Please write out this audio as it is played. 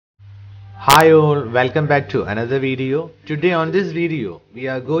Hi all, welcome back to another video. Today on this video, we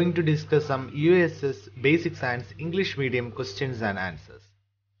are going to discuss some USS Basic Science English Medium questions and answers.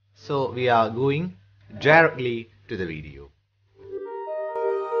 So we are going directly to the video.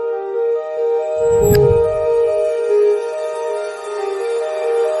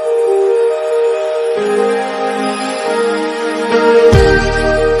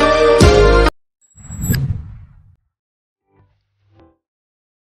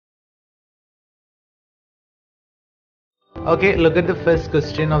 Okay, look at the first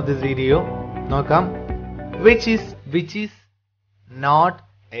question of this video. Now come, which is not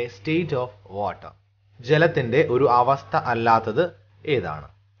a state of water? ജലത്തിന്റെ ഒരു അവസ്ഥ അല്ലാത്തത് ഏതാണ്?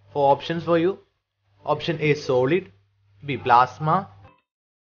 Four options for you. Option A solid, B plasma,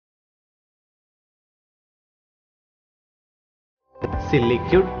 C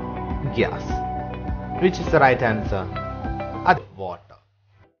liquid, gas. Which is the right answer? അത് water.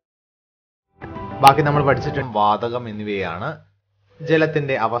 ബാക്കി നമ്മൾ പഠിച്ചിട്ടുണ്ട് വാതകം എന്നിവയാണ്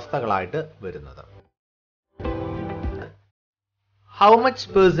ജലത്തിന്റെ അവസ്ഥകളായിട്ട് വരുന്നത്. How much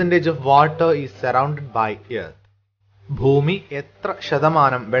percentage of water is surrounded by earth? ഭൂമി എത്ര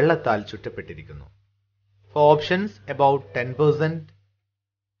ശതമാനം വെള്ളത്താൽ ചുറ്റപ്പെട്ടിരിക്കുന്നു? For options, about 10%,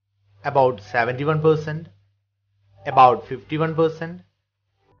 about 71%, about 51%,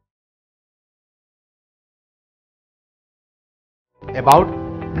 about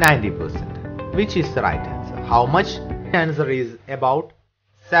 90%. Which is the right answer? How much? The answer is about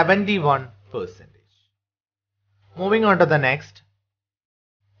 71%. Moving on to the next.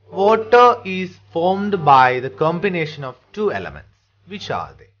 Water is formed by the combination of two elements. Which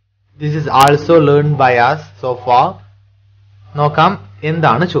are they? This is also learned by us so far. നോക്കാം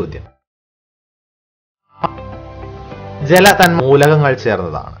എന്താണ് ചോദ്യം. ജല തന്മൂലകങ്ങൾ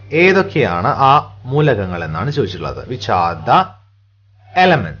ചേർന്നതാണ്. ഏതൊക്കെയാണ് ആ മൂലകങ്ങൾ എന്നാണ് ചോദിച്ചിട്ടുള്ളത്. Which are the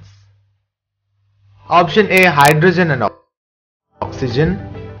elements? Option A hydrogen and oxygen,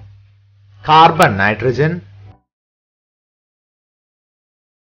 carbon nitrogen,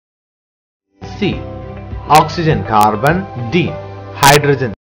 C oxygen carbon, D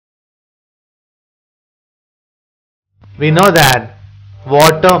hydrogen. We know that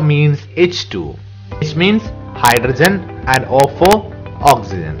water means H2, which means hydrogen, and O for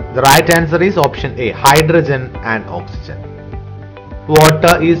oxygen. The right answer is option A hydrogen and oxygen.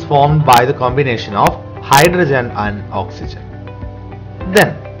 Water is formed by the combination of hydrogen and oxygen. Then,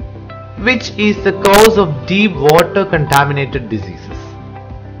 which is the cause of deep water contaminated diseases?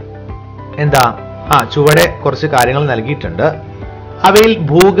 എന്താ ചുവടെ കുറച്ച് കാര്യങ്ങൾ നൽകിയിട്ടുണ്ട്. അവയിൽ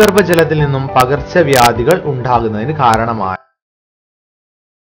ഭൂഗർഭജലത്തിൽ നിന്നും പകർച്ചവ്യാധികൾ ഉണ്ടാകുന്നതിന് കാരണമായ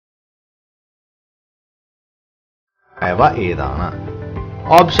ഏതാണ്?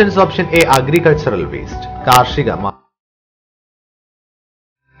 ഓപ്ഷൻ എ അഗ്രികൾച്ചറൽ വേസ്റ്റ്, കാർഷിക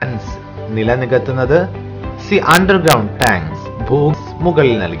നിലനികത്തുന്നത്, സി അണ്ടർഗ്രൗണ്ട് ടാങ്ക്സ്,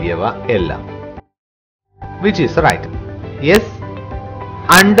 മുകളിൽ നൽകിയവ എല്ലാം. Which is right? Yes,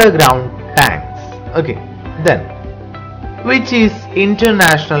 underground tanks. Okay, then which is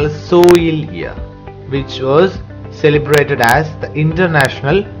international soil year? Which was celebrated as the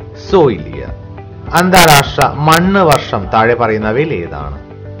international soil year? അന്താരാഷ്ട്ര മണ്ണ് വർഷം താഴെ പറയുന്നവയിൽ ഏതാണ്?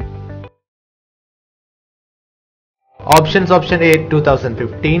 Options, option A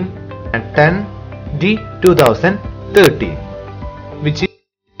 2015 and 10, D 2013. Which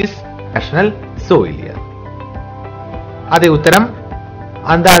is National Soil Year? അതേ ഉത്തരം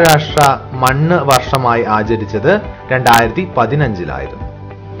അന്താരാഷ്ട്ര മണ്ണ് വർഷമായി ആചരിച്ചത് 2015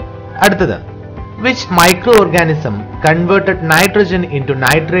 അടുത്തത്, which microorganism converted nitrogen into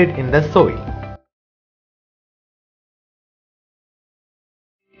nitrate in the soil?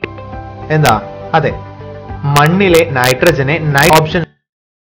 എന്താ? അതെ, മണ്ണിലെ നൈട്രജനെ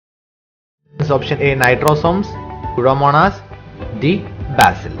option A നൈട്രോസോംസ്, Pseudomonas, D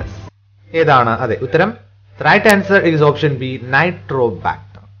bacillus. ഏതാണ്? അതെ ഉത്തരം. Right answer is option B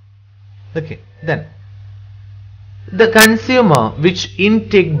Nitrobacter. Okay, then the consumer which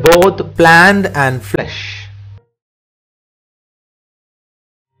intake both plant and flush.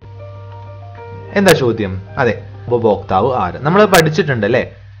 എന്താ ചോദ്യം? അതെ, ഉപഭോക്താവ് ആര്? നമ്മൾ പഠിച്ചിട്ടുണ്ട് അല്ലെ,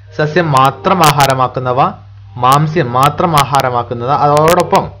 സസ്യം മാത്രം ആഹാരമാക്കുന്നവ, മാംസ്യം മാത്രം ആഹാരമാക്കുന്നത്,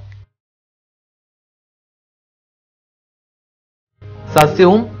 അതോടൊപ്പം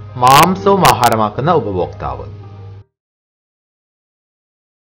സസ്യവും മാംസവും ആഹാരമാക്കുന്ന ഉപഭോക്താവ്.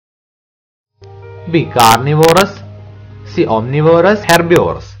 B carnivorous, C omnivorous,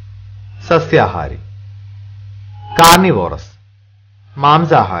 herbivorous. സസ്യാഹാരി. Carnivorous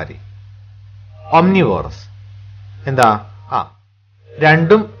മാംസാഹാരി, omnivorous എന്താ?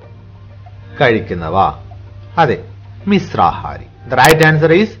 രണ്ടും കഴിക്കുന്നവ. അതെ, മിശ്രാഹാരി. The right answer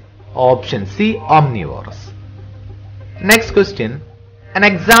is Option C, omnivores. Next question, an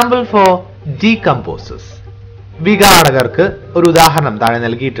example for decomposers. വിഘാടകർക്ക് ഒരു ഉദാഹരണം താഴെ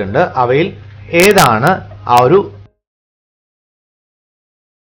നൽകിയിട്ടുണ്ട്. അവയിൽ ഏതാണ് ആ ഒരു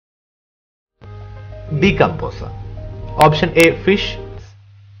decomposer? Option A, fish.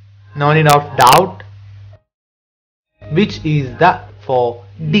 No need of doubt. Which is the for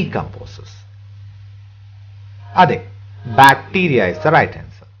decomposers? Ade, bacteria is the right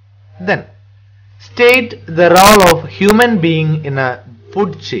answer. Then, state the role of human being in a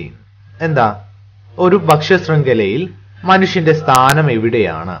food chain. എന്താ ഒരു ഭക്ഷ്യശൃംഖലയിൽ മനുഷ്യന്റെ സ്ഥാനം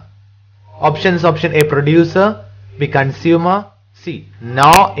എവിടെയാണ്? Options: option A producer, B consumer, C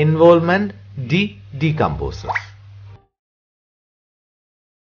no involvement, D decomposer.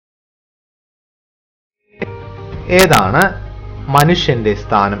 ഏതാണ് മനുഷ്യന്റെ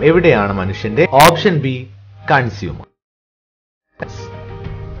സ്ഥാനം? എവിടെയാണ് മനുഷ്യന്റെ? Option B consumer.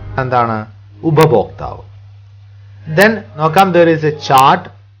 എന്താണ്? ഉപഭോക്താവ്. Then നോക്കാം, there is a chart.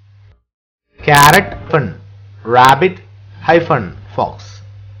 Carrot hyphen rabbit hyphen fox.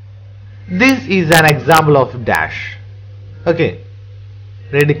 This is an example of dash. Okay,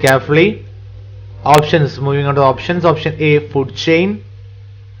 read it carefully. Options, moving on to options. Option A, food chain.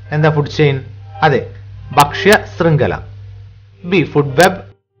 And the food chain, ade ഭക്ഷ്യ ശൃംഖല. B food web,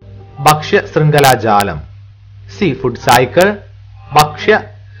 ഭക്ഷ്യ ശൃംഖല ജാലം. C food cycle, ഭക്ഷ്യ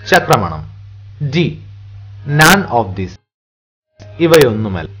ചക്രമണം. D none of this,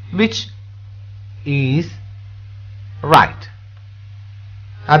 ഇവയൊന്നുമല്ല. Which is right?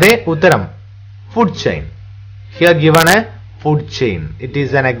 അതെ ഉത്തരം food chain. Here given A food chain. It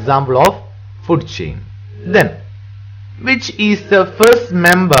is an example of food chain. Then, which is the first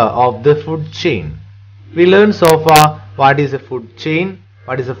member of the food chain? We learned so far what is a food chain,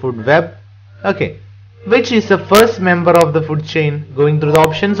 what is a food web. Okay, which is the first member of the food chain? Going through the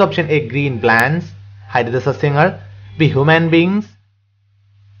options. Option A, green plants, ഹരിത സസ്യങ്ങൾ. B human beings,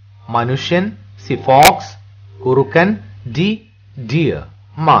 മനുഷ്യൻ. C Fox, കുറുക്കൻ. D dear,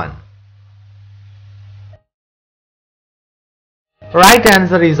 man. Right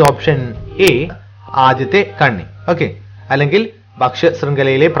answer is option A, ആദ്യത്തെ കണ്ണി. Okay, അല്ലെങ്കിൽ ഭക്ഷ്യ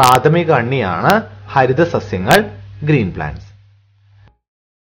ശൃംഖലയിലെ പ്രാഥമിക കണ്ണിയാണ് ഹരിത സസ്യങ്ങൾ, green plants.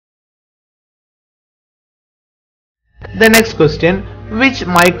 The next question, which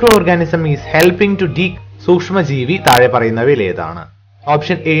microorganism is helping to സൂക്ഷ്മജീവി താഴെ പറയുന്നവയിൽ ഏതാണ്?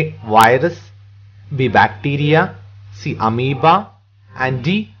 Option A virus, B bacteria, C amoeba and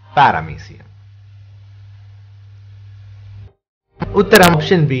D പാരാമീസിയം. ഉത്തരം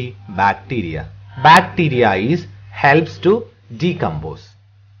option B bacteria. Bacteria is helps to decompose.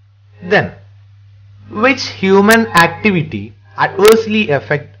 Then, which human activity adversely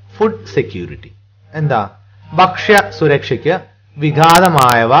affect food security? എന്താ ഭക്ഷ്യ സുരക്ഷയ്ക്ക്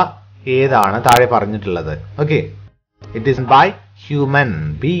വിഘാതമായവ ഏതാണ് താഴെ പറഞ്ഞിട്ടുള്ളത്? Okay, it is by human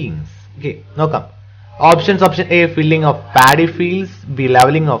beings. Okay, നോക്കാം. Options: option A filling of paddy fields, B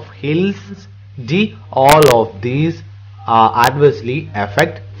levelling of hills, D all of these adversely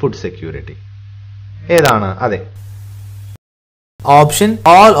affect food security. ഏതാണ്? അതെ, option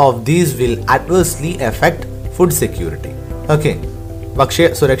all of these will adversely affect food security. Okay, ഭക്ഷ്യ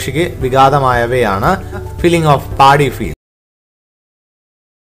സുരക്ഷയ്ക്ക് വിഘാതമായവയാണ് filling of paddy field,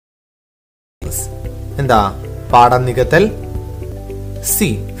 എന്താ പാടം നികത്തൽ. C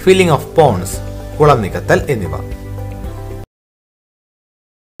filling of Ponce, കുളം നികത്തൽ എന്നിവ.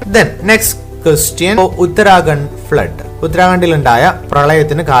 Then next question, Uttarakhand flood. ഉത്തരാഖണ്ഡിലുണ്ടായ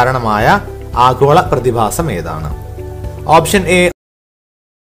പ്രളയത്തിന് കാരണമായ ആഗോള പ്രതിഭാസം ഏതാണ്? Option A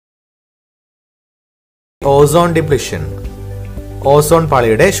ozone depletion, ozone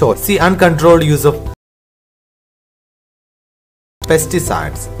പാളിയുടെ short. C uncontrolled use of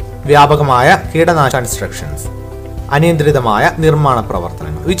pesticides, വ്യാപകമായ കീടനാശിനി കൺസ്ട്രക്ഷൻസ്, അനിയന്ത്രിതമായ നിർമ്മാണ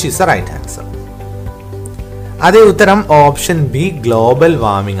പ്രവർത്തനങ്ങൾ. Which is the right answer? അതേ ഉത്തരം ഓപ്ഷൻ ബി ഗ്ലോബൽ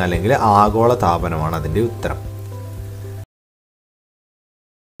വാർമിംഗ് അല്ലെങ്കിൽ ആഗോള താപനമാണ് അതിന്റെ ഉത്തരം.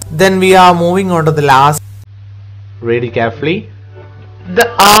 Then we are moving on to the last. Read it carefully. The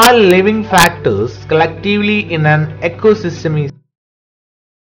all living factors collectively in an ecosystem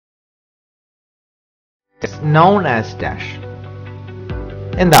is known as dash.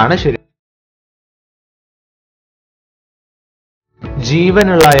 എന്താണ് ശരി?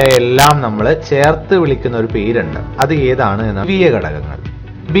 ജീവനുള്ള എല്ലാം നമ്മൾ ചേർത്ത് വിളിക്കുന്ന ഒരു പേരുണ്ട്, അത് ഏതാണ്? ജീവീയ ഘടകങ്ങൾ.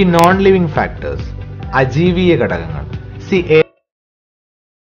 ബി നോൺ ലിവിംഗ് ഫാക്ടേഴ്സ്, അജീവീയ ഘടകങ്ങൾ. C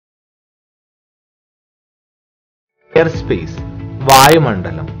air space,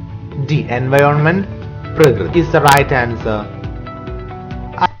 വായുമണ്ഡലം. D environment, പ്രകൃതി. Is the right answer.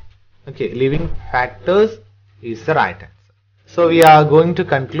 Okay, living factors is the right answer. So we are going to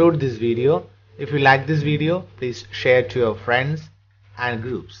conclude this video. If you like this video, please share to your friends and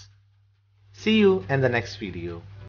groups. See you in the next video.